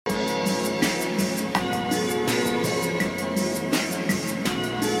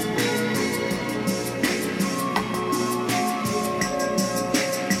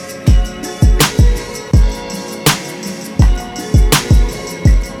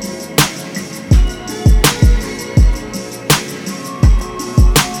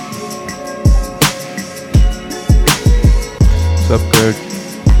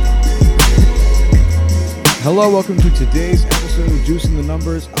Hello, welcome to today's episode of Juicing the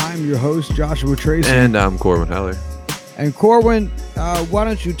Numbers. I'm your host, Joshua Tracy. And I'm Corwin Heller. And Corwin, why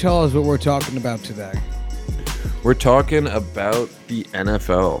don't you tell us what we're talking about today? We're talking about the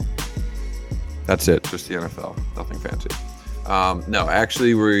NFL. That's it, just the NFL. Nothing fancy. No,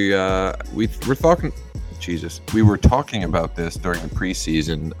 actually, we're talking. Jesus, we were talking about this during the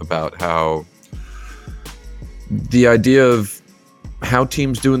preseason about how the idea of how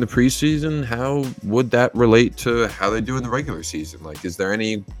teams do in the preseason, how would that relate to how they do in the regular season? Like, is there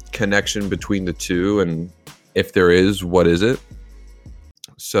any connection between the two? And if there is, what is it?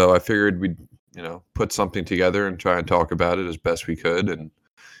 So I figured we'd, put something together and try and talk about it as best we could and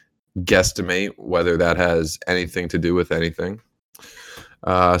guesstimate whether that has anything to do with anything.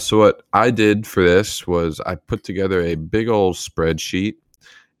 So what I did for this was I put together a big old spreadsheet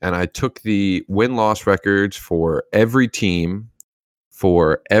and I took the win-loss records for every team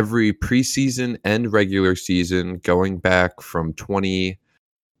for every preseason and regular season going back from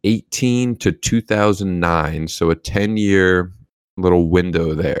 2018 to 2009. So a 10-year little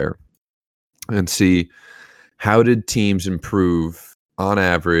window there, and see how did teams improve on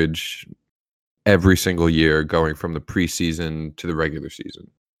average every single year going from the preseason to the regular season.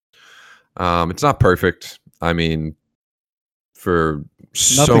 It's not perfect. I mean, for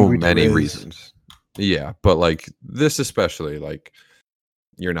so many reasons. Yeah, but like this especially, like,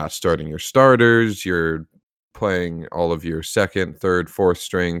 you're not starting your starters. You're playing all of your second, third, fourth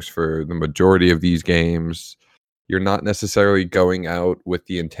strings for the majority of these games. You're not necessarily going out with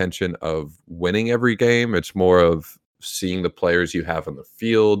the intention of winning every game. It's more of seeing the players you have on the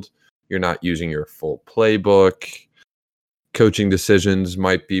field. You're not using your full playbook. Coaching decisions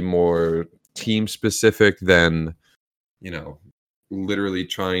might be more team specific than, literally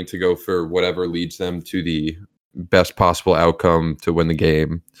trying to go for whatever leads them to the best possible outcome to win the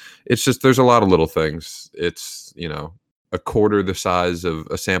game. It's just, there's a lot of little things. It's, a quarter the size of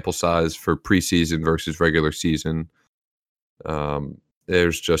a sample size for preseason versus regular season.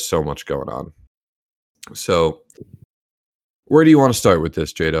 There's just so much going on. So where do you want to start with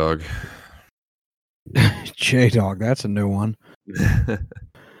this, J-Dog? J-Dog, that's a new one.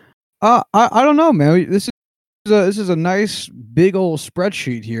 I don't know, man. This is a nice big old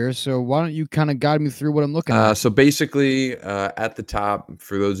spreadsheet here. So why don't you kind of guide me through what I'm looking at? So basically, at the top,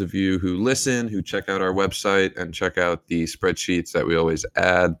 for those of you who listen, who check out our website and check out the spreadsheets that we always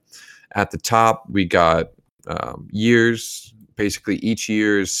add, at the top we got years. Basically, each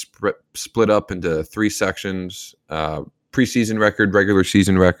year is split up into three sections: preseason record, regular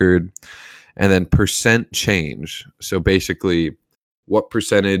season record, and then percent change. So basically, what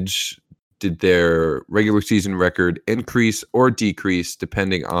percentage did their regular season record increase or decrease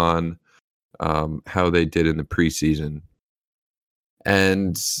depending on how they did in the preseason.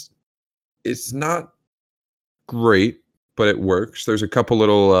 And it's not great, but it works. There's a couple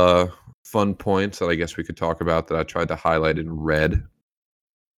little fun points that I guess we could talk about that I tried to highlight in red.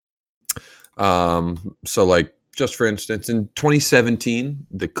 So like, just for instance, in 2017,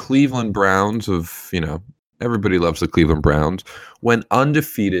 the Cleveland Browns everybody loves the Cleveland Browns, went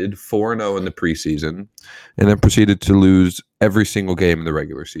undefeated 4-0 in the preseason, and then proceeded to lose every single game in the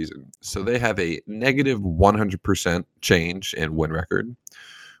regular season. So they have a negative 100% change in win record,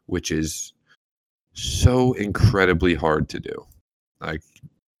 which is so incredibly hard to do. Like,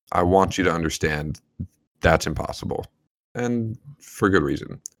 I want you to understand that's impossible, and for good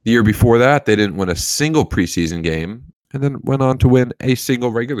reason. The year before that, they didn't win a single preseason game, and then went on to win a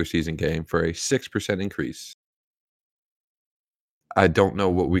single regular season game for a 6% increase. I don't know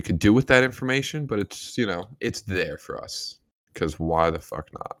what we could do with that information, but it's, it's there for us, because why the fuck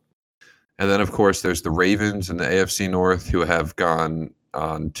not? And then, of course, there's the Ravens in the AFC North, who have gone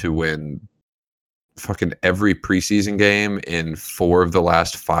on to win fucking every preseason game in 4 of the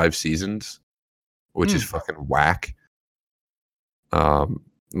last 5 seasons, which is fucking whack.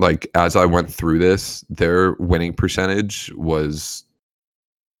 Like, as I went through this, their winning percentage was,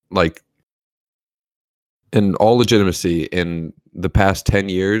 like, in all legitimacy, in the past 10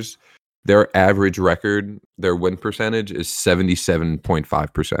 years, their average record, their win percentage is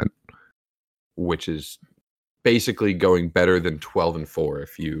 77.5%, which is basically going better than 12-4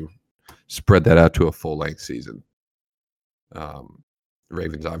 if you spread that out to a full-length season.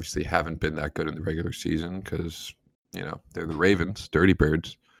 Ravens obviously haven't been that good in the regular season because, they're the Ravens, Dirty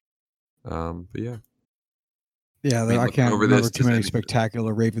Birds. But yeah. Yeah, I can't remember too many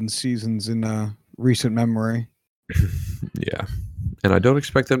spectacular Ravens seasons in recent memory. Yeah. And I don't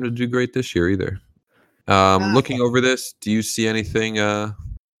expect them to do great this year either. Looking over this, do you see anything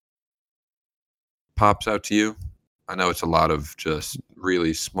pops out to you? I know it's a lot of just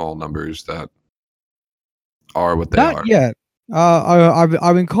really small numbers that are what they Not are. yet.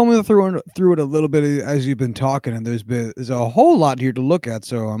 I've been combing through it a little bit as you've been talking, and there's a whole lot here to look at.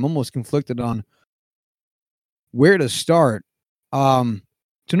 So I'm almost conflicted on where to start. So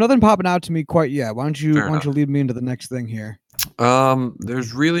nothing popping out to me quite yet. Why don't you lead me into the next thing here?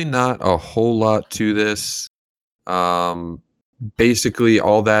 There's really not a whole lot to this. Basically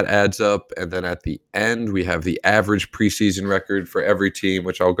all that adds up, and then at the end we have the average preseason record for every team,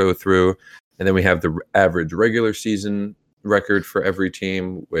 which I'll go through, and then we have the average regular season record for every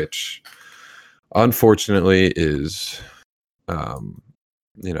team, which unfortunately is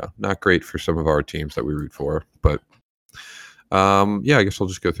not great for some of our teams that we root for. But yeah, I guess I'll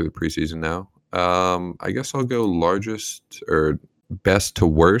just go through the preseason now. I guess I'll go largest or best to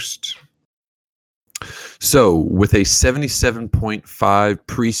worst. So, with a 77.5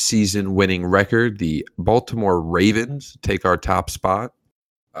 preseason winning record, the Baltimore Ravens take our top spot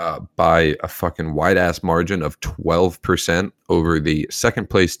by a fucking wide-ass margin of 12% over the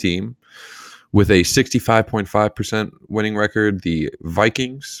second place team. With a 65.5% winning record, the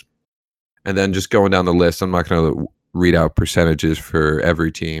Vikings. And then just going down the list, I'm not going to read out percentages for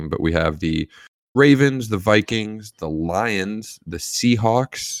every team, but we have the Ravens, the Vikings, the Lions, the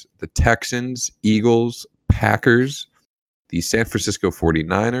Seahawks, the Texans, Eagles, Packers, the San Francisco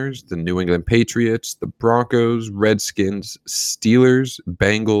 49ers, the New England Patriots, the Broncos, Redskins, Steelers,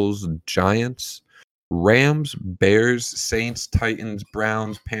 Bengals, Giants, Rams, Bears, Saints, Titans,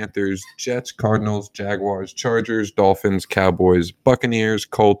 Browns, Panthers, Jets, Cardinals, Jaguars, Chargers, Dolphins, Cowboys, Buccaneers,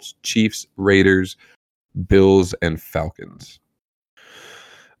 Colts, Chiefs, Raiders, Bills, and Falcons.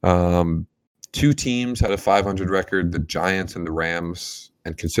 Two teams had a 500 record, the Giants and the Rams.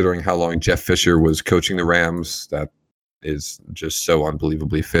 And considering how long Jeff Fisher was coaching the Rams, that is just so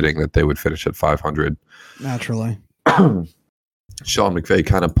unbelievably fitting that they would finish at 500. Naturally. Sean McVay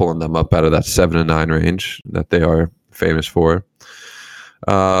kind of pulling them up out of that 7-9 range that they are famous for.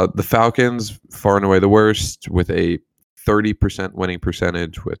 The Falcons, far and away the worst, with a 30% winning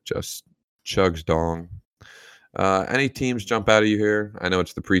percentage, with just chugs dong. Any teams jump out of you here? I know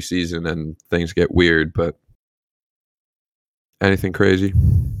it's the preseason and things get weird, but anything crazy?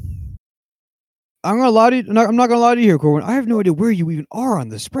 I'm gonna lie to you. I'm not gonna lie to you here, Corwin. I have no idea where you even are on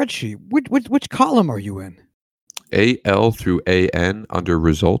the spreadsheet. Which column are you in? AL through AN under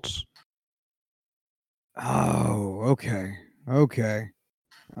results. Oh, okay.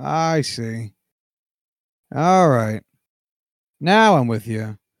 I see. All right. Now I'm with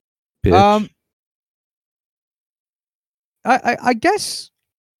you. Bitch. I guess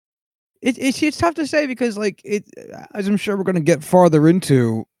it's tough to say because as I'm sure we're going to get farther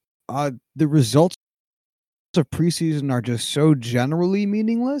into, the results of preseason are just so generally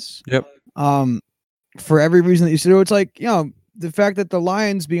meaningless. Yep. For every reason that you said, it's like, the fact that the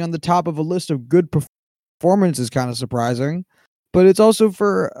Lions being on the top of a list of good performance is kind of surprising, but it's also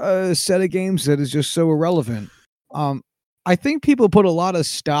for a set of games that is just so irrelevant. I think people put a lot of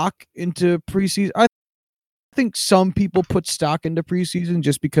stock into preseason. I think some people put stock into preseason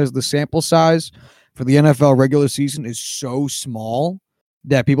just because the sample size for the NFL regular season is so small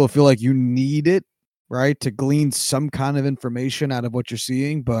that people feel like you need it, right, to glean some kind of information out of what you're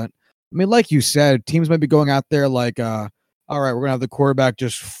seeing. But I mean, like you said, teams might be going out there like, all right, we're going to have the quarterback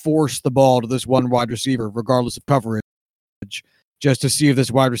just force the ball to this one wide receiver, regardless of coverage, just to see if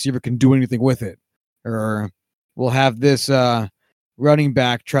this wide receiver can do anything with it. Or we'll have this running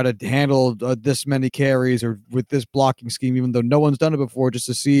back try to handle this many carries or with this blocking scheme, even though no one's done it before, just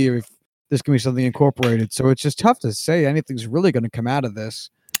to see if this can be something incorporated. So it's just tough to say anything's really going to come out of this.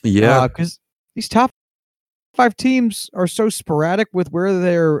 Yeah. Because these top 5 teams are so sporadic with where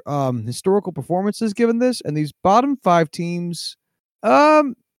their historical performances given this, and these bottom 5 teams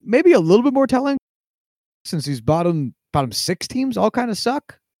maybe a little bit more telling, since these bottom 6 teams all kind of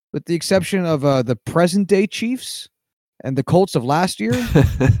suck, with the exception of the present day Chiefs and the Colts of last year.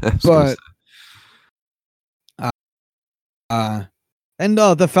 But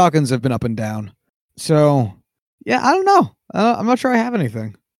the Falcons have been up and down. So yeah, I don't know. I'm not sure I have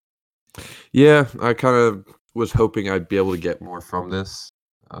anything. Yeah, I kind of was hoping I'd be able to get more from this.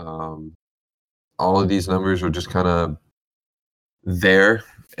 All of these numbers are just kind of there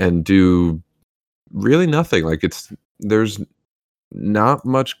and do really nothing. Like there's not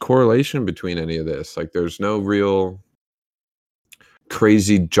much correlation between any of this. Like there's no real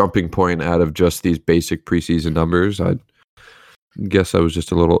crazy jumping point out of just these basic preseason numbers. I guess I was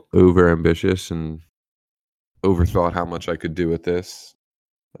just a little over ambitious and overthought how much I could do with this.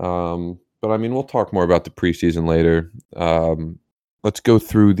 But I mean, we'll talk more about the preseason later. Let's go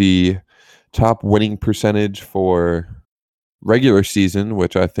through the top winning percentage for regular season,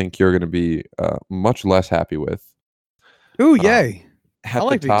 which I think you're going to be much less happy with. Ooh, yay. At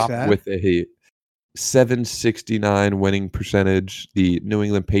like the being top sad. with a 769 winning percentage, the New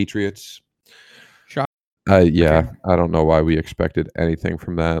England Patriots. Yeah, I don't know why we expected anything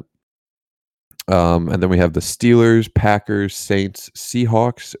from that. And then we have the Steelers, Packers, Saints,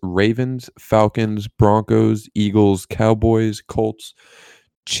 Seahawks, Ravens, Falcons, Broncos, Eagles, Cowboys, Colts,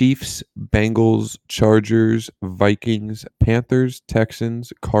 Chiefs, Bengals, Chargers, Vikings, Panthers,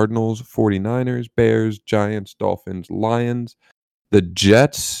 Texans, Cardinals, 49ers, Bears, Giants, Dolphins, Lions, the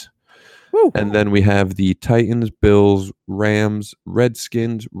Jets. Woo. And then we have the Titans, Bills, Rams,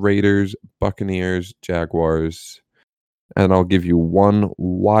 Redskins, Raiders, Buccaneers, Jaguars. And I'll give you one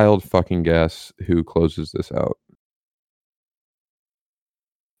wild fucking guess who closes this out.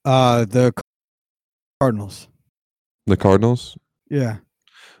 The Cardinals. The Cardinals? Yeah.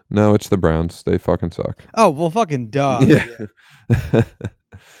 No, it's the Browns. They fucking suck. Oh, well, fucking duh. Yeah.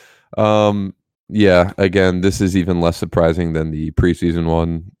 Yeah, again, this is even less surprising than the preseason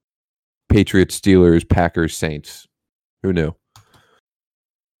one. Patriots, Steelers, Packers, Saints. Who knew?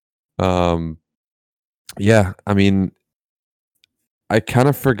 Yeah, I mean, I kind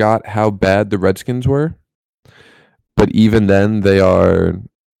of forgot how bad the Redskins were, but even then they are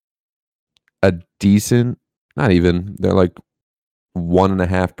a decent, not even, they're like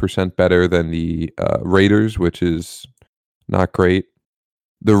 1.5% better than the Raiders, which is not great.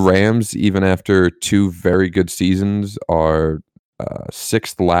 The Rams, even after 2 very good seasons, are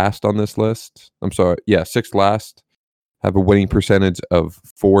 6th last on this list. I'm sorry. Yeah, 6th last. Have a winning percentage of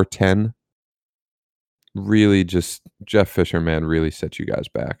 .410. Really just Jeff Fisher, man, really set you guys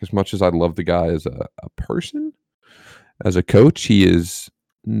back. As much as I love the guy as a person, as a coach, he is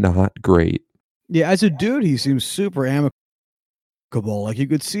not great. Yeah, as a dude, he seems super amicable. Like, you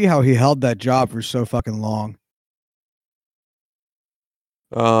could see how he held that job for so fucking long.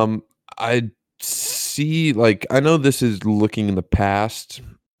 I see, like, I know this is looking in the past.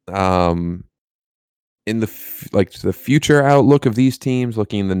 In the the future outlook of these teams,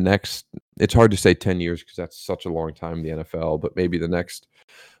 looking in the next, it's hard to say 10 years because that's such a long time in the NFL, but maybe the next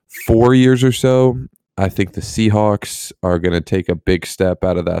 4 years or so, I think the Seahawks are going to take a big step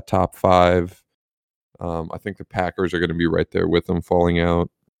out of that top 5. I think the Packers are going to be right there with them, falling out.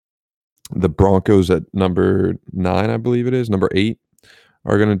 The Broncos at number 9, I believe it is, number 8,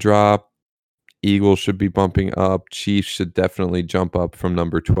 are going to drop. Eagles should be bumping up. Chiefs should definitely jump up from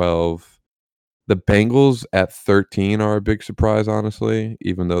number 12. The Bengals at 13 are a big surprise, honestly,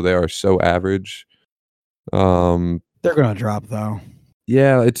 even though they are so average. They're gonna drop though.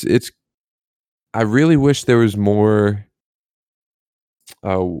 Yeah, it's. I really wish there was more.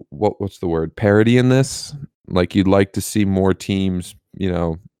 What's the word? Parity in this. Like, you'd like to see more teams.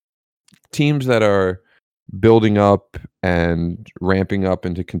 Teams that are building up and ramping up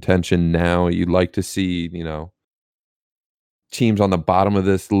into contention now. You'd like to see, teams on the bottom of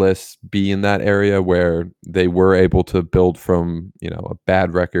this list be in that area where they were able to build from, a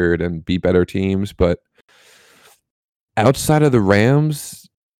bad record and be better teams. But outside of the Rams,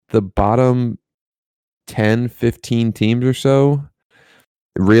 the bottom 10, 15 teams or so,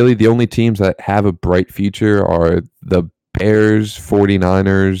 really the only teams that have a bright future are the Bears,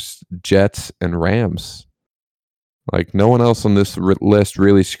 49ers, Jets, and Rams. Like, no one else on this list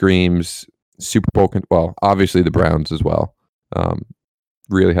really screams Super Bowl. Well, obviously the Browns as well.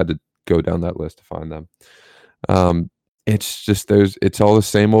 Really had to go down that list to find them. It's just it's all the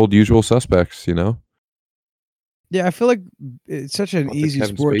same old usual suspects, Yeah, I feel like it's such an easy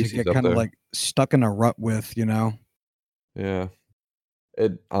sport to Spacey's get up kind of there. like stuck in a rut with, Yeah.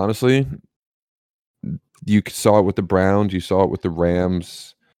 It honestly, you saw it with the Browns, you saw it with the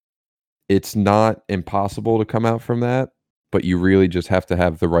Rams. It's not impossible to come out from that, but you really just have to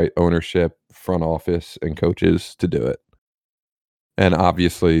have the right ownership, front office, and coaches to do it. And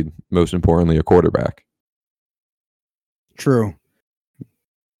obviously, most importantly, a quarterback. True.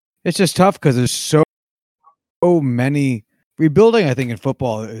 It's just tough because there's so many rebuilding. I think in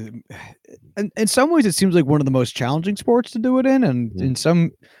football, and in some ways, it seems like one of the most challenging sports to do it in, and in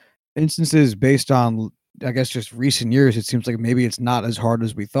some instances, based on, I guess, just recent years, it seems like maybe it's not as hard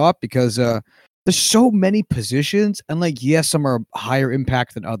as we thought because there's so many positions, and like, yes, some are higher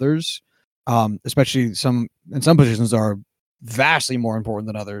impact than others. Especially some positions are vastly more important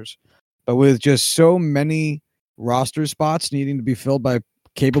than others, but with just so many roster spots needing to be filled by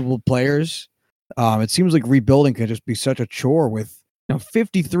capable players, it seems like rebuilding can just be such a chore with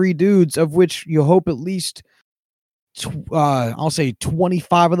 53 dudes, of which you hope at least I'll say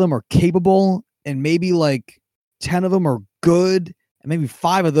 25 of them are capable, and maybe like 10 of them are good, and maybe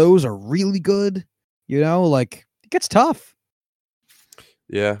 5 of those are really good. Like, it gets tough.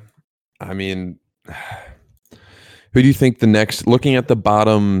 Yeah. I mean, who do you think the next, looking at the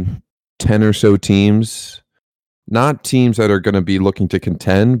bottom 10 or so teams, not teams that are going to be looking to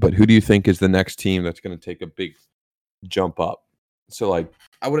contend, but who do you think is the next team that's going to take a big jump up? So, like,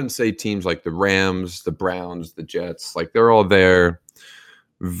 I wouldn't say teams like the Rams, the Browns, the Jets, like they're all there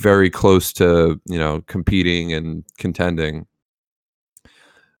very close to, competing and contending.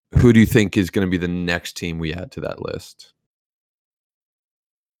 Who do you think is going to be the next team we add to that list?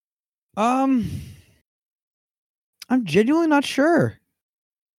 I'm genuinely not sure.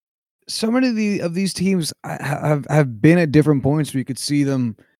 So many of these teams have been at different points where you could see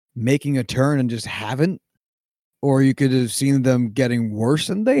them making a turn and just haven't, or you could have seen them getting worse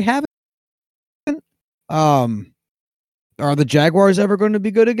and they haven't. Are the Jaguars ever going to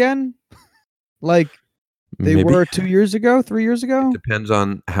be good again? Like they Maybe. were 2 years ago, 3 years ago? It depends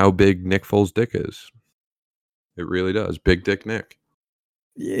on how big Nick Foles' dick is. It really does. Big Dick Nick.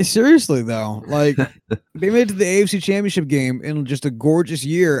 Yeah, seriously, though. Like, they made it to the AFC Championship game in just a gorgeous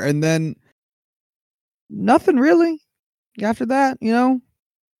year, and then nothing really after that, I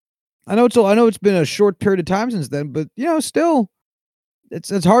know it's been a short period of time since then, but, still,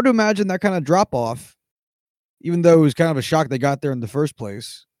 it's hard to imagine that kind of drop-off, even though it was kind of a shock they got there in the first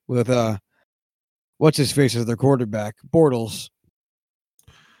place with, what's-his-face as their quarterback, Bortles.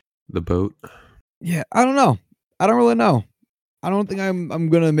 The boat? Yeah, I don't know. I don't really know. I don't think I'm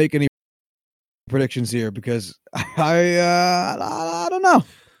gonna make any predictions here because I don't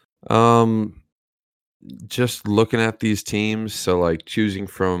know. Just looking at these teams, so like choosing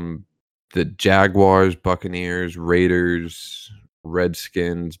from the Jaguars, Buccaneers, Raiders,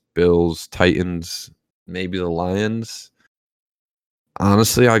 Redskins, Bills, Titans, maybe the Lions.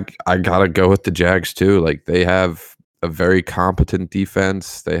 Honestly, I gotta go with the Jags too. Like they have a very competent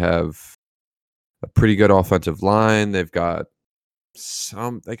defense. They have a pretty good offensive line. They got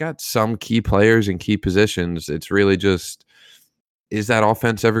some key players in key positions. It's really just, is that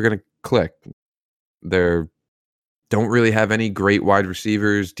offense ever going to click? They don't really have any great wide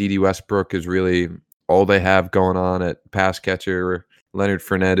receivers. Dede Westbrook is really all they have going on at pass catcher. Leonard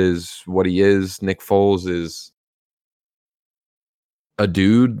Fournette is what he is. Nick Foles is a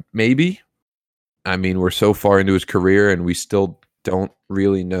dude, maybe. I mean, we're so far into his career and we still don't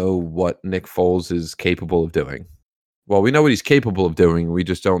really know what Nick Foles is capable of doing. Well, we know what he's capable of doing. We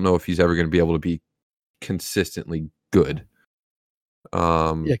just don't know if he's ever going to be able to be consistently good.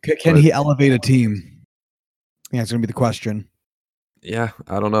 Can he elevate a team? Yeah, it's going to be the question. Yeah,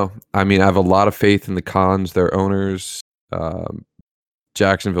 I don't know. I mean, I have a lot of faith in the Khans, their owners.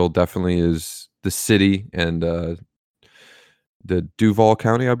 Jacksonville definitely is the city, and the Duval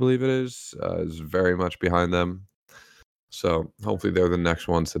County, I believe it is very much behind them. So hopefully they're the next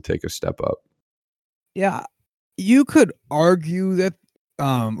ones to take a step up. Yeah, you could argue that,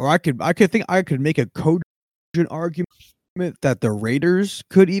 or I could make a cogent argument that the Raiders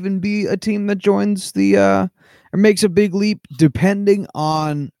could even be a team that joins the or makes a big leap, depending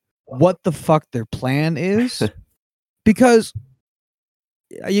on what the fuck their plan is, because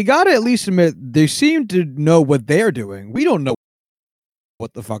you gotta at least admit they seem to know what they're doing. We don't know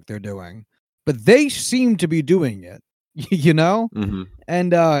what the fuck they're doing, but they seem to be doing it. Mm-hmm.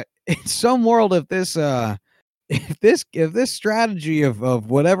 And in some world, if this strategy of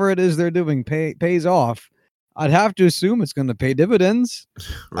whatever it is they're doing pays off, I'd have to assume it's going to pay dividends.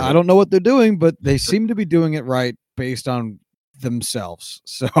 Right. I don't know what they're doing, but they seem to be doing it right based on themselves.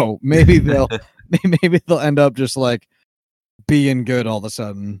 So maybe they'll end up just like being good all of a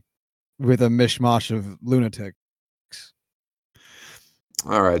sudden with a mishmash of lunatics.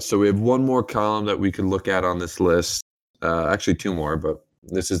 All right, so we have one more column that we could look at on this list. Actually, two more, but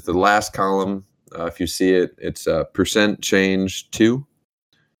this is the last column. If you see it, it's percent change 2.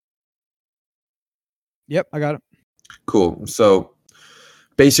 Yep, I got it. Cool. So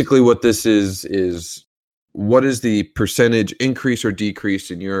basically what this is what is the percentage increase or decrease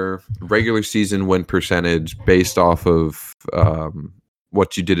in your regular season win percentage based off of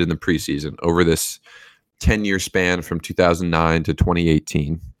what you did in the preseason over this 10-year span from 2009 to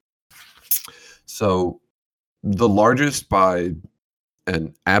 2018. So the largest by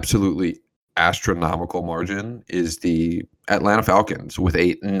an absolutely astronomical margin is the Atlanta Falcons with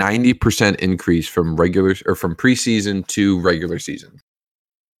a 90% increase from preseason to regular season.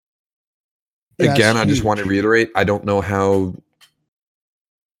 Again, I just want to reiterate, I don't know how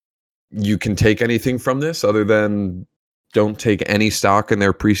you can take anything from this other than don't take any stock in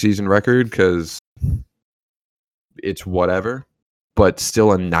their preseason record because it's whatever, but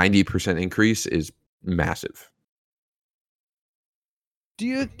still a 90% increase is massive. Do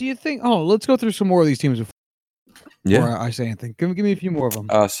you think? Oh, let's go through some more of these teams. Before I say anything. Give me a few more of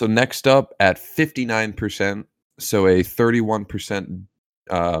them. So next up at 59%, so a 31%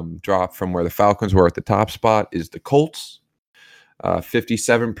 drop from where the Falcons were at the top spot, is the Colts.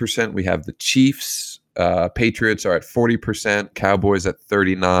 57%, we have the Chiefs. Patriots are at 40%, Cowboys at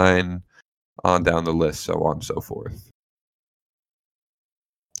 39%, on down the list, so on and so forth.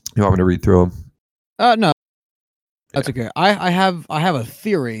 You want me to read through them? No. That's okay. I have a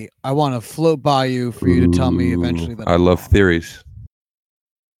theory I want to float by you for you to tell me eventually. That I love theories.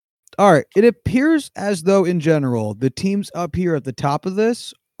 All right. It appears as though, in general, the teams up here at the top of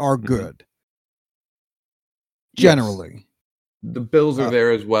this are good. Generally. Yes. The Bills are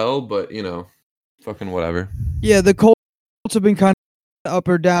there as well, but, fucking whatever. Yeah, the Colts have been kind of up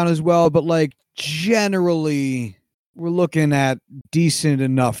or down as well, but, like, generally, we're looking at decent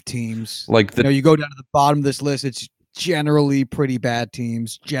enough teams. Like you go down to the bottom of this list, it's generally pretty bad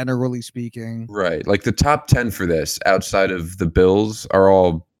teams, generally speaking. Right. Like the top 10 for this, outside of the Bills, are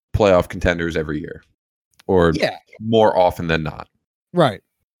all playoff contenders every year. Or more often than not. Right.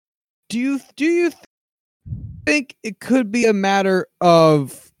 Do you think it could be a matter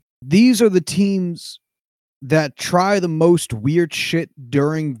of these are the teams that try the most weird shit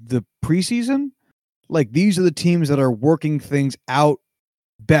during the preseason? Like, these are the teams that are working things out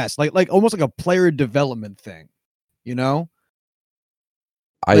best. Like almost like a player development thing, they're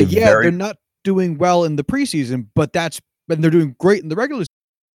not doing well in the preseason, but they're doing great in the regular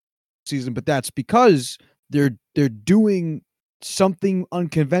season, but that's because they're doing something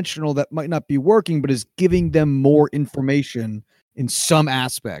unconventional that might not be working, but is giving them more information in some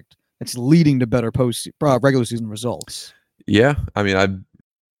aspect that's leading to better regular season results. Yeah, I mean,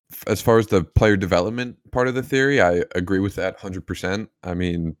 as far as the player development part of the theory, I agree with that 100%. I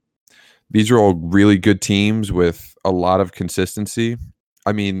mean, these are all really good teams with a lot of consistency.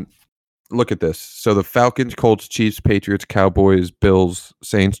 I mean, look at this. So the Falcons, Colts, Chiefs, Patriots, Cowboys, Bills,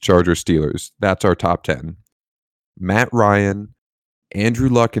 Saints, Chargers, Steelers. That's our top 10. Matt Ryan, Andrew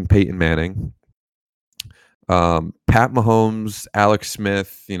Luck, and Peyton Manning. Pat Mahomes, Alex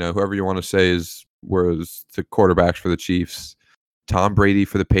Smith, whoever you want to say was the quarterbacks for the Chiefs. Tom Brady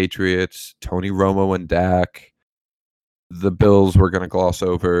for the Patriots, Tony Romo and Dak. The Bills we're going to gloss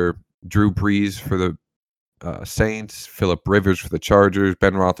over. Drew Brees for the Saints, Phillip Rivers for the Chargers,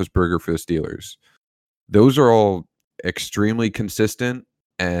 Ben Roethlisberger for the Steelers. Those are all extremely consistent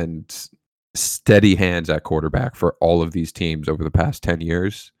and steady hands at quarterback for all of these teams over the past 10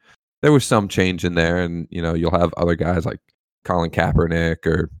 years. There was some change in there, and you'll have other guys like Colin Kaepernick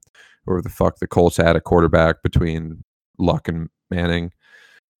or the fuck the Colts had a quarterback between Luck and Manning.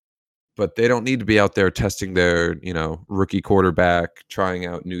 But they don't need to be out there testing their, rookie quarterback, trying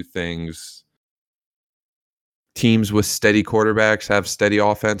out new things. Teams with steady quarterbacks have steady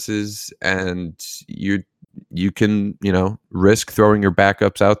offenses, and you can, risk throwing your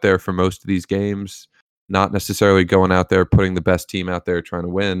backups out there for most of these games, not necessarily going out there, putting the best team out there trying to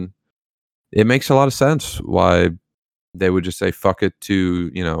win. It makes a lot of sense why they would just say fuck it to,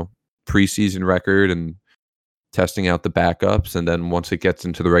 preseason record and testing out the backups, and then once it gets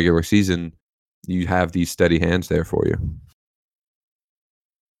into the regular season, you have these steady hands there for you.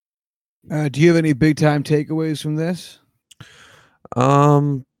 Do you have any big time takeaways from this?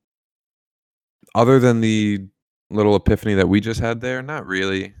 Other than the little epiphany that we just had there, not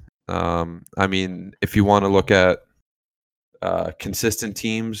really. I mean, if you want to look at consistent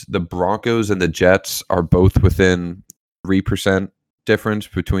teams, the Broncos and the Jets are both within 3% difference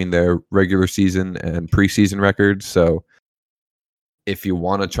between their regular season and preseason records. So if you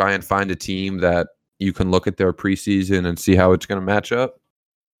want to try and find a team that you can look at their preseason and see how it's going to match up,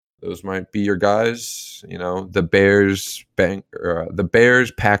 those might be your guys. The Bears,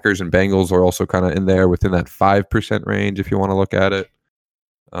 Packers, and Bengals are also kind of in there within that 5% range if you want to look at it.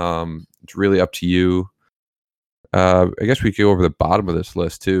 It's really up to you. I guess we could go over the bottom of this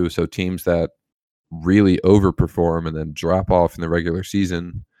list too. So teams that really overperform and then drop off in the regular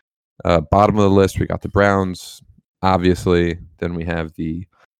season. Bottom of the list, we got the Browns, obviously. Then we have the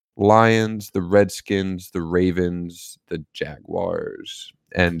Lions, the Redskins, the Ravens, the Jaguars,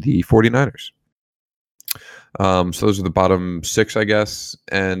 and the 49ers. So those are the bottom 6, I guess.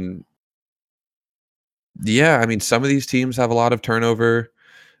 And yeah, I mean, some of these teams have a lot of turnover.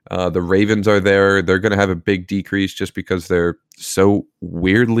 The Ravens are there. They're going to have a big decrease just because they're so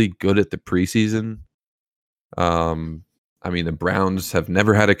weirdly good at the preseason. I mean, the Browns have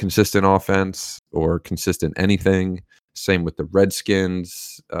never had a consistent offense or consistent anything. Same with the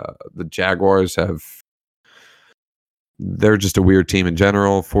Redskins. The Jaguars they're just a weird team in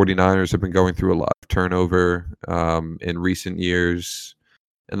general. 49ers have been going through a lot of turnover in recent years.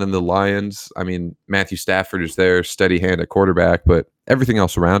 And then the Lions, I mean, Matthew Stafford is their steady hand at quarterback, but everything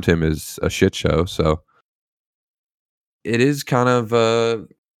else around him is a shit show. So it is kind of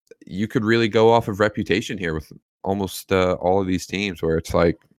you could really go off of reputation here with almost all of these teams, where it's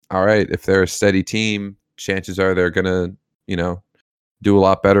like, all right, if they're a steady team, chances are they're gonna, do a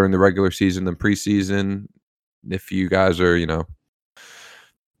lot better in the regular season than preseason. If you guys are,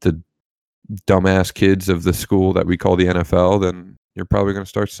 the dumbass kids of the school that we call the NFL, then you're probably going to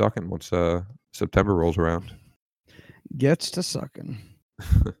start sucking once September rolls around. Gets to sucking.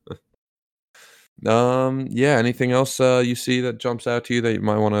 Yeah. Anything else you see that jumps out to you that you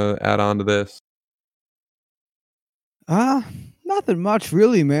might want to add on to this? Nothing much,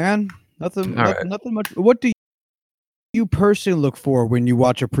 really, man. Nothing much. What do you personally look for when you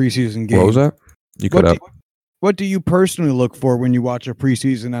watch a preseason game? What was that? You cut out. What do you personally look for when you watch a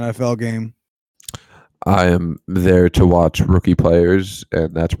preseason NFL game? I am there to watch rookie players,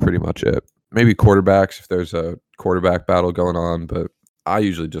 and that's pretty much it. Maybe quarterbacks if there's a quarterback battle going on, but I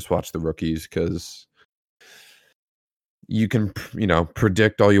usually just watch the rookies because you can,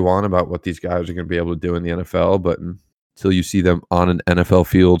 predict all you want about what these guys are going to be able to do in the NFL, but until you see them on an NFL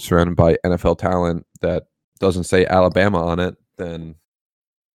field surrounded by NFL talent that doesn't say Alabama on it, then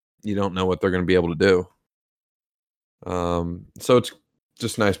you don't know what they're going to be able to do. So it's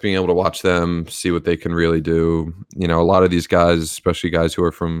just nice being able to watch them, see what they can really do. A lot of these guys, especially guys who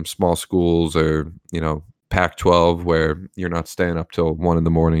are from small schools or, Pac-12, where you're not staying up till 1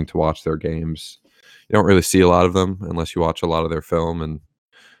 a.m. to watch their games. You don't really see a lot of them unless you watch a lot of their film, and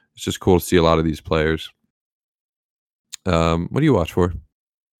it's just cool to see a lot of these players. What do you watch for?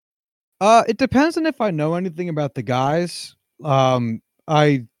 It depends on if I know anything about the guys.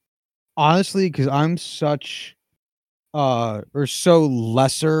 I honestly, because I'm such or so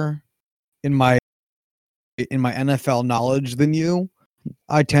lesser in my NFL knowledge than you,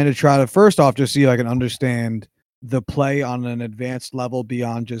 I tend to try to first off just see if I can understand the play on an advanced level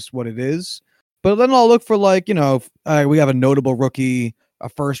beyond just what it is. But then I'll look for we have a notable rookie, a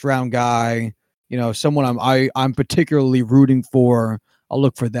first round guy, someone I'm particularly rooting for. I'll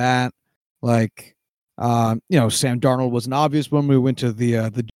look for that. Sam Darnold was an obvious one. We went to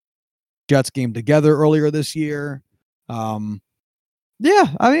the Jets game together earlier this year. Yeah,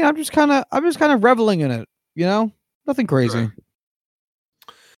 I mean, I'm just kind of reveling in it, nothing crazy. Right.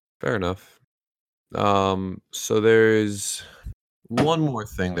 Fair enough. So there's one more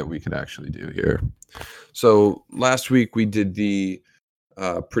thing that we could actually do here. So last week we did the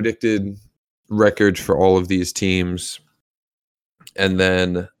predicted records for all of these teams, and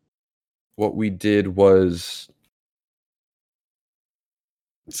then what I did was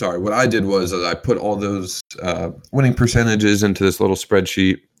I put all those winning percentages into this little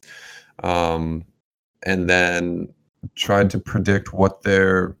spreadsheet, and then tried to predict what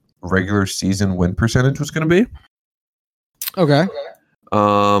their regular season win percentage was going to be. Okay.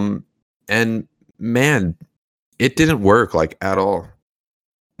 And man, it didn't work at all.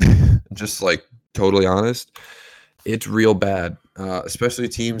 Just totally honest, it's real bad, especially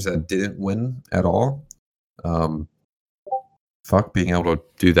teams that didn't win at all. Fuck being able to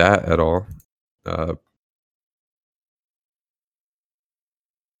do that at all.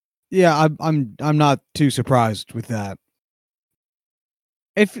 Yeah, I'm not too surprised with that.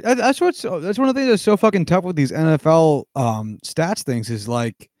 If that's one of the things that's so fucking tough with these NFL stats things is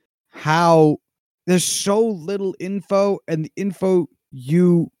how there's so little info, and the info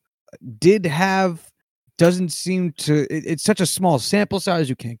you did have doesn't seem to. It's such a small sample size,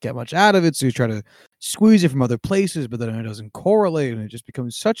 you can't get much out of it, so you try to squeeze it from other places, but then it doesn't correlate, and it just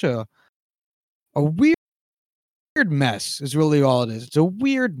becomes such a weird mess. Is really all it is. It's a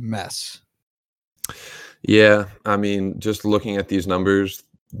weird mess. Yeah, I mean, just looking at these numbers,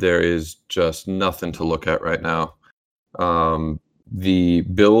 there is just nothing to look at right now. The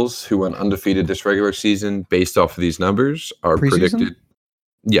Bills, who went undefeated this regular season, based off of these numbers, are predicted.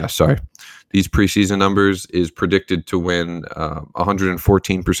 Yeah, sorry. These preseason numbers is predicted to win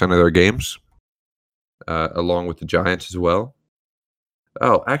 114% of their games, along with the Giants as well.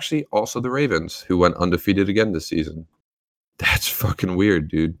 Oh, actually, also the Ravens, who went undefeated again this season. That's fucking weird,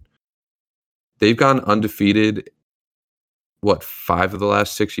 dude. They've gone undefeated, 5 of the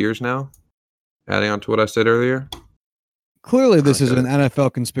last 6 years now? Adding on to what I said earlier. Clearly, this is an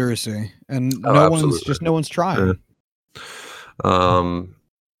NFL conspiracy, and no one's trying.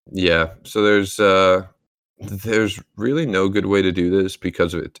 Yeah. So there's really no good way to do this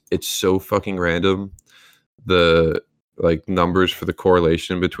because of it. It's so fucking random. The numbers for the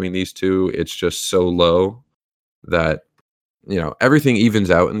correlation between these two, it's just so low that everything evens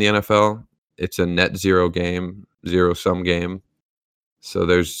out in the NFL. It's a net zero game, zero sum game. So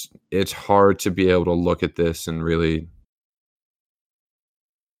it's hard to be able to look at this and really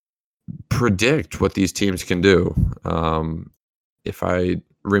predict what these teams can do. If I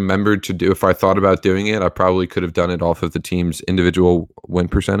thought about doing it, I probably could have done it off of the team's individual win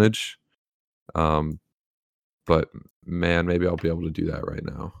percentage. But man, maybe I'll be able to do that right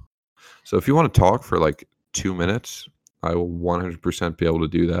now. So if you want to talk for like 2 minutes, I will 100% be able to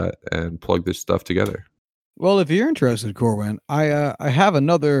do that and plug this stuff together. Well, if you're interested, Corwin, I have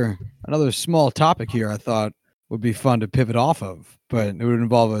another small topic here I thought would be fun to pivot off of, but it would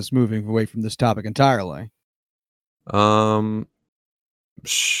involve us moving away from this topic entirely.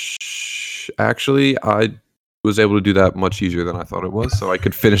 Actually, I was able to do that much easier than I thought it was, so I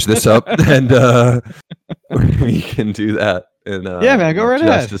could finish this up and we can do that in yeah, man, go right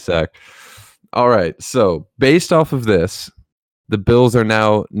ahead. Just a sec. All right, so based off of this, the Bills are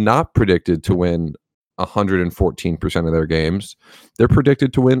now not predicted to win 114% of their games. They're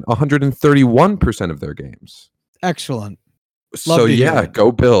predicted to win 131% of their games. Excellent. So yeah,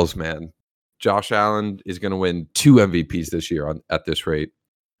 go Bills, man. Josh Allen is going to win 2 MVPs this year at this rate.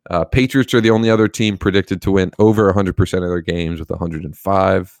 Patriots are the only other team predicted to win over 100% of their games with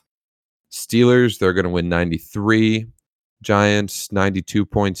 105. Steelers, they're going to win 93. Giants,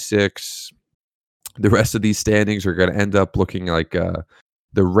 92.6. The rest of these standings are going to end up looking like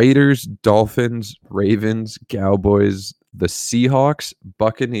the Raiders, Dolphins, Ravens, Cowboys, the Seahawks,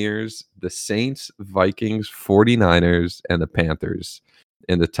 Buccaneers, the Saints, Vikings, 49ers, and the Panthers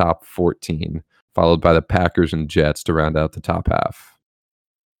in the top 14, followed by the Packers and Jets to round out the top half.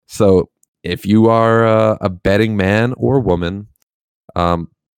 So if you are a betting man or woman,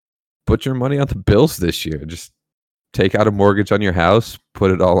 put your money on the Bills this year. Just take out a mortgage on your house,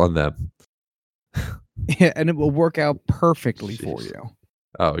 put it all on them. Yeah, and it will work out perfectly for you.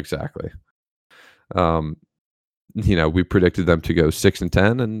 Oh, exactly. We predicted them to go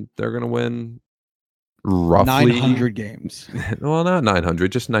 6-10, and they're going to win roughly 900 games. Well, not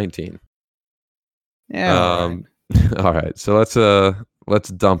 900, just 19. Yeah. All right. So let's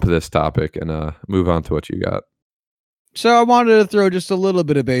dump this topic and move on to what you got. So I wanted to throw just a little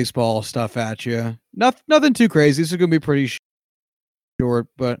bit of baseball stuff at you. Nothing too crazy. This is going to be pretty short,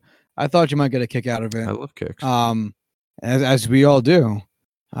 but I thought you might get a kick out of it. I love kicks. As we all do.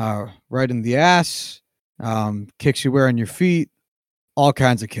 Right in the ass, kicks you wear on your feet, all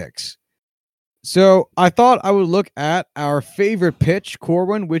kinds of kicks. So I thought I would look at our favorite pitch,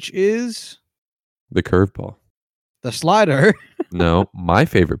 Corwin, which is the curveball. The slider. No, my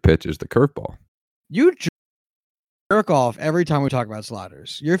favorite pitch is the curveball. You jerk off every time we talk about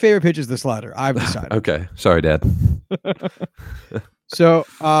sliders. Your favorite pitch is the slider. I've decided. Okay. Sorry, Dad. So,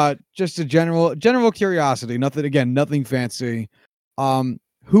 just a general curiosity. Nothing fancy.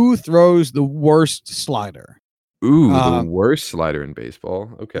 Who throws the worst slider? Ooh, the worst slider in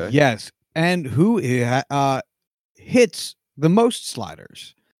baseball. Okay. Yes. And who hits the most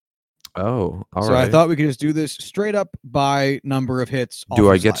sliders? Oh, all right. So I thought we could just do this straight up by number of hits. Do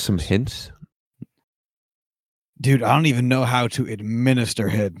I get some hints? Dude, I don't even know how to administer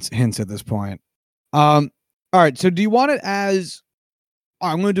hints at this point. All right. So do you want it as...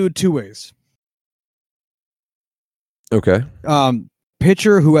 I'm going to do it 2 ways. Okay.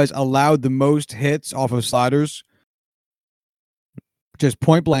 Pitcher who has allowed the most hits off of sliders, just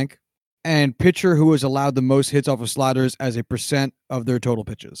point blank, and pitcher who has allowed the most hits off of sliders as a % of their total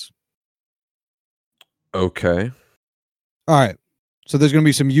pitches. Okay. All right. So there's going to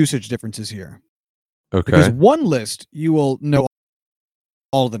be some usage differences here. Okay. Because one list, you will know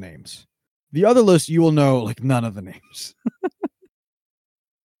all the names. The other list, you will know like none of the names.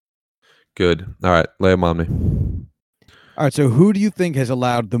 Good. All right. Lay them on me. All right. So who do you think has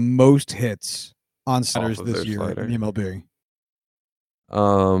allowed the most hits on sliders this year slider. in the MLB?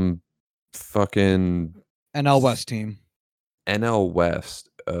 Fucking NL West team. NL West.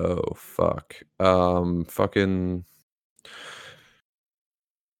 Oh, fuck. Fucking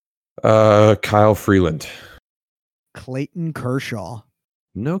Kyle Freeland. Clayton Kershaw.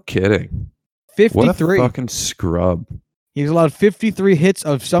 No kidding. 53. What a fucking scrub. He's allowed 53 hits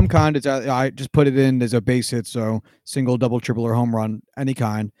of some kind. I just put it in as a base hit, so single, double, triple, or home run, any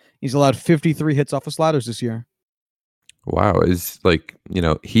kind. He's allowed 53 hits off of sliders this year. Wow. Is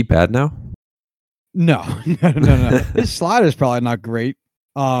he bad now? No. His slider's probably not great.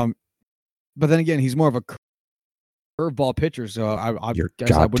 But then again, he's more of a curveball pitcher, so I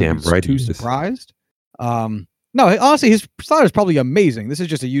guess I wouldn't be too surprised. No, honestly, his slider is probably amazing. This is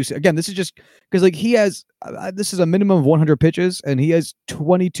just a use. Again, this is just because he has. This is a minimum of 100 pitches, and he has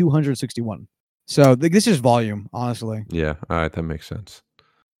 2,261. So this is volume, honestly. Yeah, all right, that makes sense.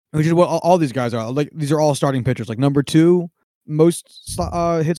 Which is what all these guys are. Like these are all starting pitchers. Like number 2, most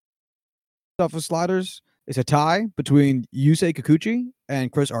hits off of sliders is a tie between Yusei Kikuchi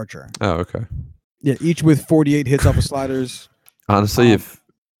and Chris Archer. Oh, okay. Yeah, each with 48 hits off of sliders. Honestly, if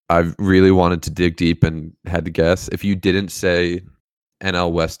I really wanted to dig deep and had to guess, if you didn't say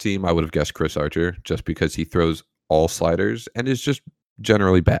NL West team, I would have guessed Chris Archer just because he throws all sliders and is just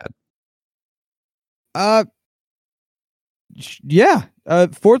generally bad. Yeah.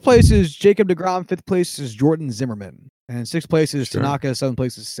 Fourth place is Jacob deGrom. Fifth place is Jordan Zimmerman. And sixth place is Tanaka. Seventh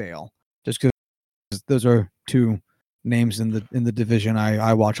place is Sale. Just because those are two names in the division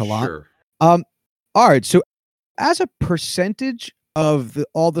I watch a lot. Sure. All right. So as a percentage of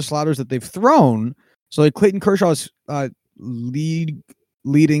all the sliders that they've thrown, so like Clayton Kershaw's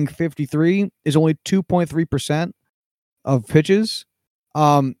leading 53 is only 2.3% of pitches.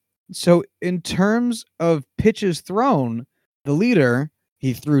 So in terms of pitches thrown, the leader,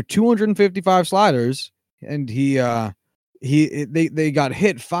 he threw 255 sliders, and they got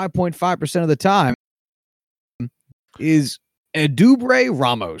hit 5.5% of the time. Is Edubre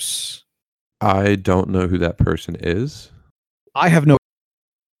Ramos. I don't know who that person is. I have no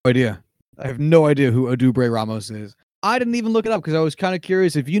idea. I have no idea who Edubre Ramos is. I didn't even look it up because I was kind of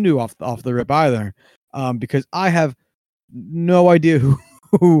curious if you knew off the rip either. Because I have no idea who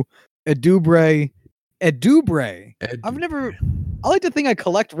Edubre. I like to think I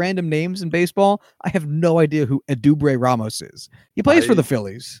collect random names in baseball. I have no idea who Edubre Ramos is. He plays for the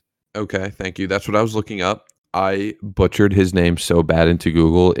Phillies. Okay, thank you. That's what I was looking up. I butchered his name so bad into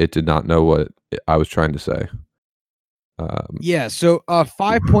Google, it did not know what I was trying to say. Yeah, so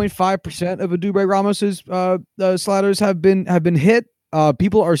 5.5% of Edubre Ramos's sliders have been hit.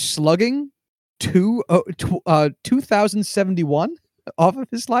 People are slugging 2,071 off of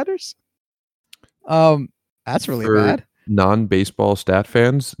his sliders. That's really bad. Non-baseball stat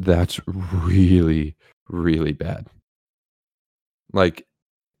fans, that's really, really bad. Like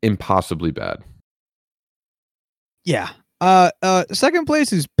impossibly bad. Yeah. Second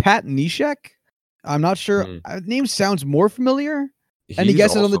place is Pat Neshek. I'm not sure. Name sounds more familiar. Any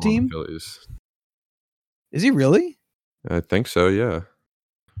guesses on the team? Phillies. Is he really? I think so, yeah.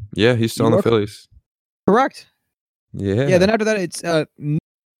 Yeah, he's still on the Phillies. Correct. Yeah. Yeah, then after that, it's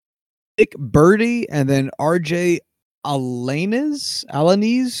Nick Birdie, and then RJ Alanis,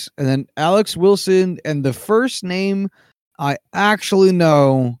 and then Alex Wilson, and the first name I actually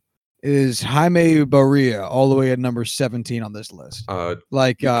know is Jaime Barria, all the way at number 17 on this list.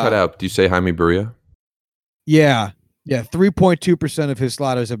 Cut out. Do you say Jaime Barria? Yeah. 3.2% of his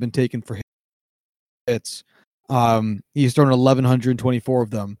sliders have been taken for hits. He's thrown 1,124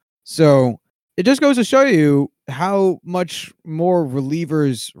 of them. So it just goes to show you how much more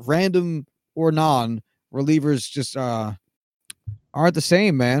relievers, random or non, relievers just aren't the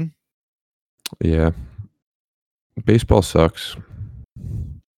same, man. Yeah. Baseball sucks.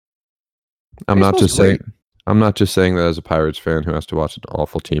 I'm not just saying that as a Pirates fan who has to watch an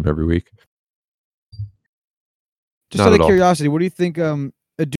awful team every week. Just out of curiosity, what do you think Edubre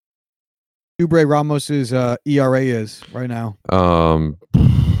Ramos's ERA is right now?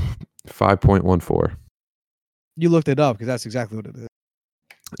 5.14. You looked it up because that's exactly what it is.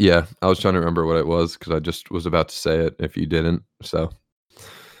 Yeah, I was trying to remember what it was because I just was about to say it if you didn't. So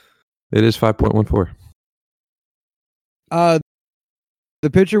it is 5.14. The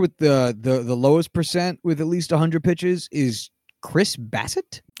pitcher with the lowest percent with at least 100 pitches is Chris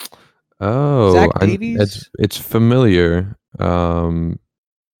Bassett. Oh, Zach Davies. It's familiar. Yeah,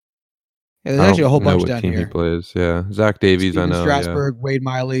 there's actually a whole bunch down here. He plays. Yeah, Zach Davies. Steven I know. Strasburg, yeah. Wade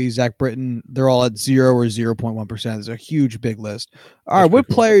Miley, Zach Britton. They're all at 0 or 0.1%. It's a huge, big list. All right, what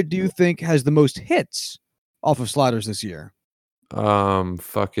player do you think has the most hits off of sliders this year?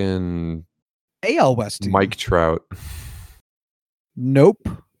 Fucking AL West team. Mike Trout. Nope.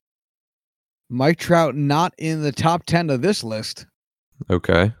 Mike Trout not in the top 10 of this list.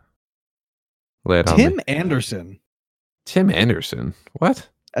 Okay. Tim Anderson. Tim Anderson. What?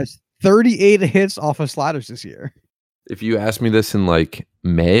 That's 38 hits off of sliders this year. If you asked me this in like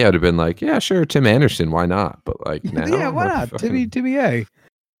May, I'd have been like, yeah, sure, Tim Anderson, why not? But like now, yeah, why not? Timmy A.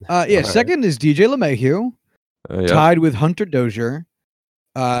 Yeah, second is DJ LeMahieu, tied with Hunter Dozier.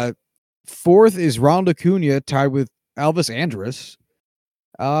 Fourth is Ronald Acuna, tied with Elvis Andrus.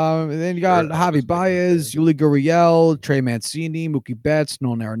 Then you got Javi Baez, Yuli Gurriel, Trey Mancini, Mookie Betts,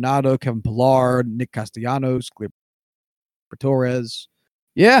 Nolan Arenado, Kevin Pillar, Nick Castellanos, Gleyber Torres.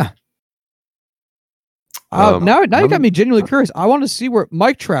 Yeah. Now you got me genuinely curious. I want to see where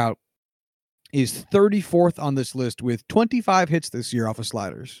Mike Trout is 34th on this list with 25 hits this year off of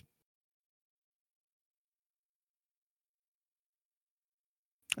sliders.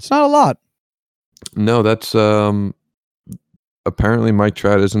 It's not a lot. No, that's apparently Mike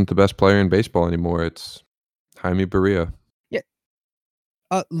Trout isn't the best player in baseball anymore. It's Jaime Barria. Yeah.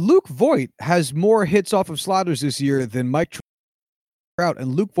 Luke Voit has more hits off of sliders this year than Mike Trout,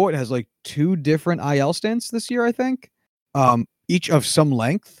 and Luke Voit has like 2 different IL stints this year, I think. Each of some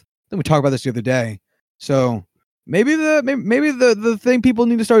length. Then we talked about this the other day. So maybe the thing people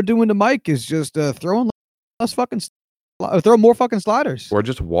need to start doing to Mike is just throw more fucking sliders. Or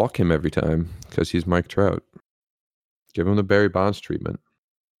just walk him every time because he's Mike Trout. Give him the Barry Bonds treatment.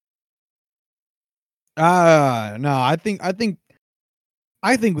 No, I think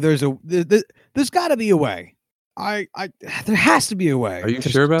there's got to be a way. There has to be a way. Are you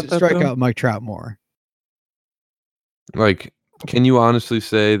sure about that? Strike out Mike Trout more. Like, can you honestly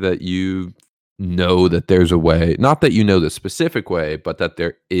say that you know that there's a way? Not that you know the specific way, but that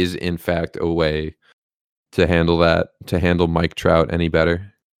there is in fact a way to handle Mike Trout any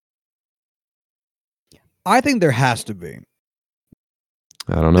better? I think there has to be.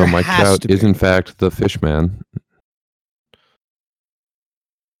 I don't know. Mike Trout is in fact the fish man.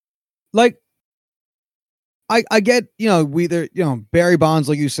 Like, I get, Barry Bonds,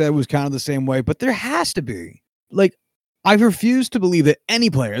 like you said, was kind of the same way, but there has to be. Like, I refuse to believe that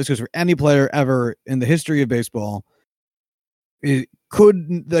any player, this goes for any player ever in the history of baseball, there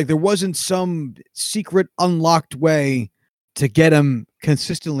wasn't some secret unlocked way to get him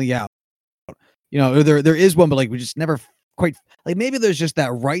consistently out. There is one, but like we just never quite, like maybe there's just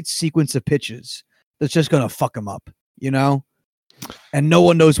that right sequence of pitches that's just gonna fuck him up, and no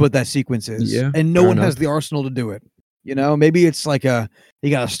one knows what that sequence is, and no one has the arsenal to do it. Maybe it's like you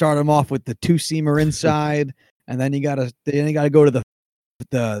got to start him off with the 2-seamer inside, and then you got to go to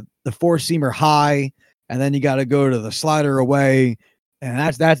the 4-seamer high, and then you got to go to the slider away. And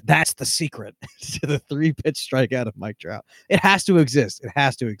that's the secret to the 3-pitch strikeout of Mike Trout. It has to exist. It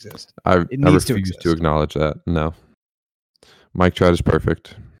has to exist. I refuse to acknowledge that. No. Mike Trout is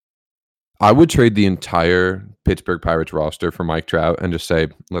perfect. I would trade the entire Pittsburgh Pirates roster for Mike Trout and just say,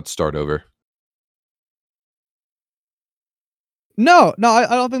 let's start over. No, I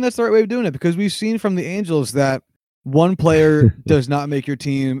don't think that's the right way of doing it, because we've seen from the Angels that one player does not make your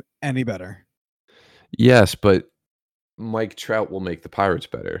team any better. Yes, but Mike Trout will make the Pirates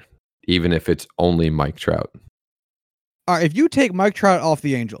better, even if it's only Mike Trout. All right, if you take Mike Trout off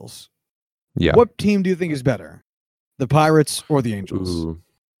the Angels, what team do you think is better, the Pirates or the Angels? Ooh.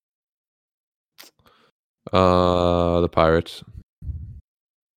 The Pirates.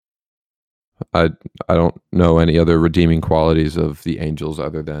 I don't know any other redeeming qualities of the Angels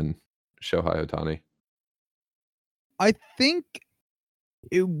other than Shohei Ohtani. I think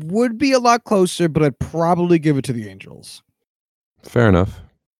it would be a lot closer, but I'd probably give it to the Angels. Fair enough.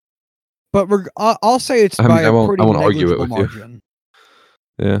 But I'll say it's by a pretty negligible margin.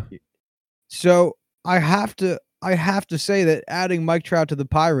 Yeah. So I have to say that adding Mike Trout to the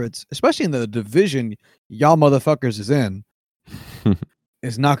Pirates, especially in the division y'all motherfuckers is in,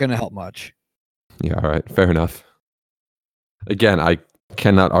 is not going to help much. Yeah, all right. Fair enough. Again, I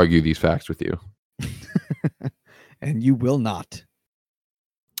cannot argue these facts with you. And you will not.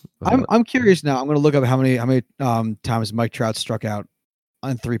 I'm curious now. I'm going to look up how many times Mike Trout struck out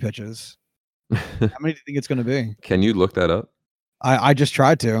on 3 pitches. How many do you think it's going to be? Can you look that up? I just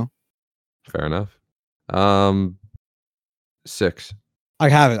tried to. Fair enough. 6. I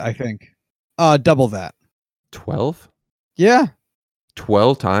have it, I think. Double that. 12? Yeah.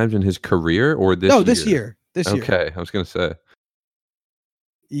 12 times in his career or this year? No, this year. Okay, I was going to say.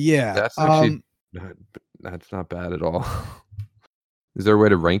 Yeah. That's actually that's not bad at all. Is there a way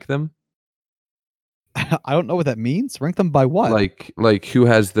to rank them? I don't know what that means. Rank them by what? Like who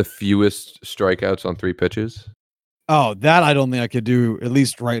has the fewest strikeouts on 3 pitches? Oh, that I don't think I could do, at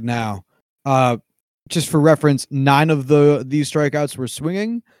least right now. Just for reference, 9 of these strikeouts were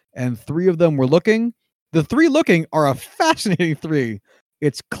swinging, and 3 of them were looking. The 3 looking are a fascinating 3.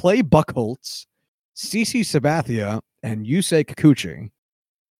 It's Clay Buchholz, CC Sabathia, and Yusei Kikuchi.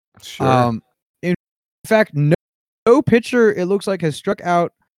 Sure. In fact, no pitcher, it looks like, has struck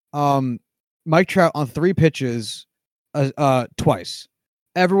out Mike Trout on 3 pitches twice.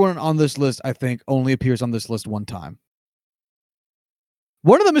 Everyone on this list, I think, only appears on this list 1 time.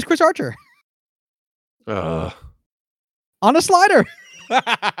 One of them is Chris Archer. On a slider.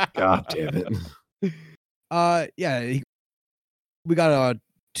 God damn it. Yeah, we got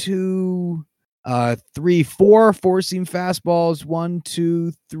 2, 3, 4 4-seam fastballs, 1,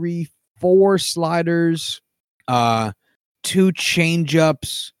 2, 3, 4 sliders, 2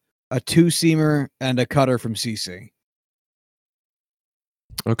 changeups, a 2-seamer, and a cutter from CC.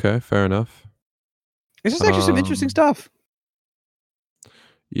 Okay, fair enough. This is actually some interesting stuff.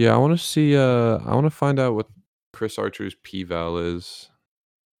 Yeah, I want to see. I want to find out what Chris Archer's p-val is.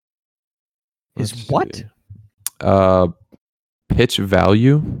 Is Let's what? see. Pitch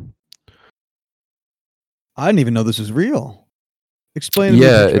value. I didn't even know this was real. Explain to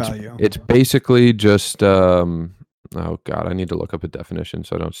Yeah, me pitch value. it's basically just oh god, I need to look up a definition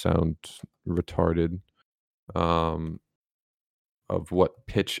so I don't sound retarded. Of what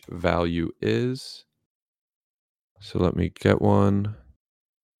pitch value is. So let me get one.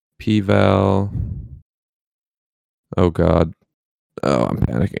 P-val. Oh god. Oh, I'm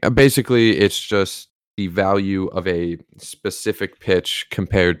panicking. Basically, it's just the value of a specific pitch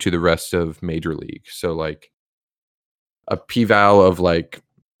compared to the rest of Major League. So like a p-val of like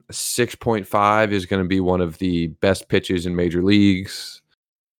 6.5 is going to be one of the best pitches in Major Leagues.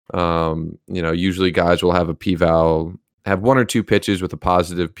 Usually guys will have a p-val, have one or two pitches with a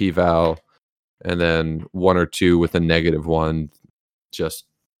positive p-val, and then one or two with a negative one. Just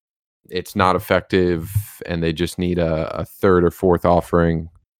it's not effective, and they just need a third or fourth offering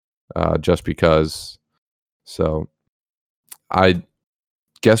just because. So I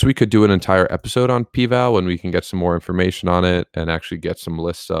guess we could do an entire episode on p-val when we can get some more information on it and actually get some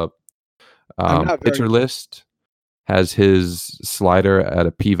lists up. Pitcher list has his slider at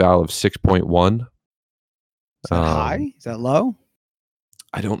a p-val of 6.1. Is that high? Is that low?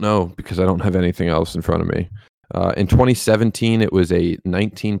 I don't know because I don't have anything else in front of me. In 2017, it was a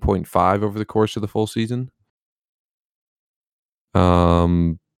 19.5 over the course of the full season.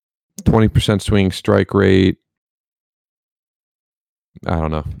 20% swing strike rate. I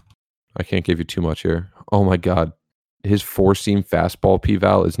don't know. I can't give you too much here. Oh my god. His four-seam fastball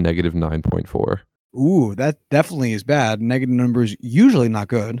p-val is negative 9.4. Ooh, that definitely is bad. Negative numbers usually not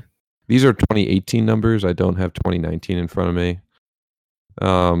good. These are 2018 numbers. I don't have 2019 in front of me.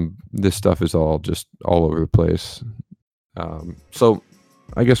 This stuff is all just all over the place. So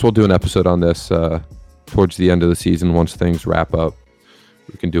I guess we'll do an episode on this towards the end of the season once things wrap up.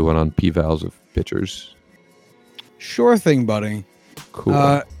 We can do one on p-vals of pitchers. Sure thing, buddy.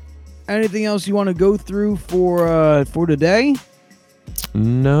 Cool. Anything else you want to go through for today?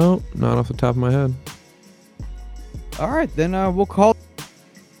 No, not off the top of my head. All right, then we'll call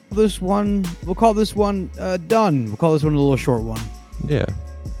this one. We'll call this one done. We'll call this one a little short one. Yeah.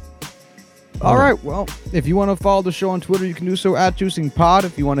 All right. Well, if you want to follow the show on Twitter, you can do so at JuicingPod.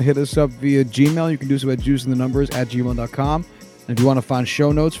 If you want to hit us up via Gmail, you can do so at juicingthenumbers@gmail.com. And if you want to find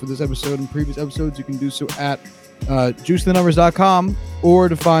show notes for this episode and previous episodes, you can do so at juicingthenumbers.com. Or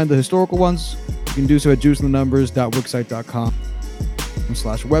to find the historical ones, you can do so at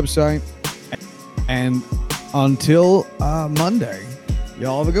juicingthenumbers.wixsite.com/website. And until Monday,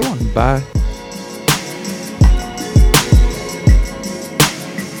 y'all have a good one. Bye.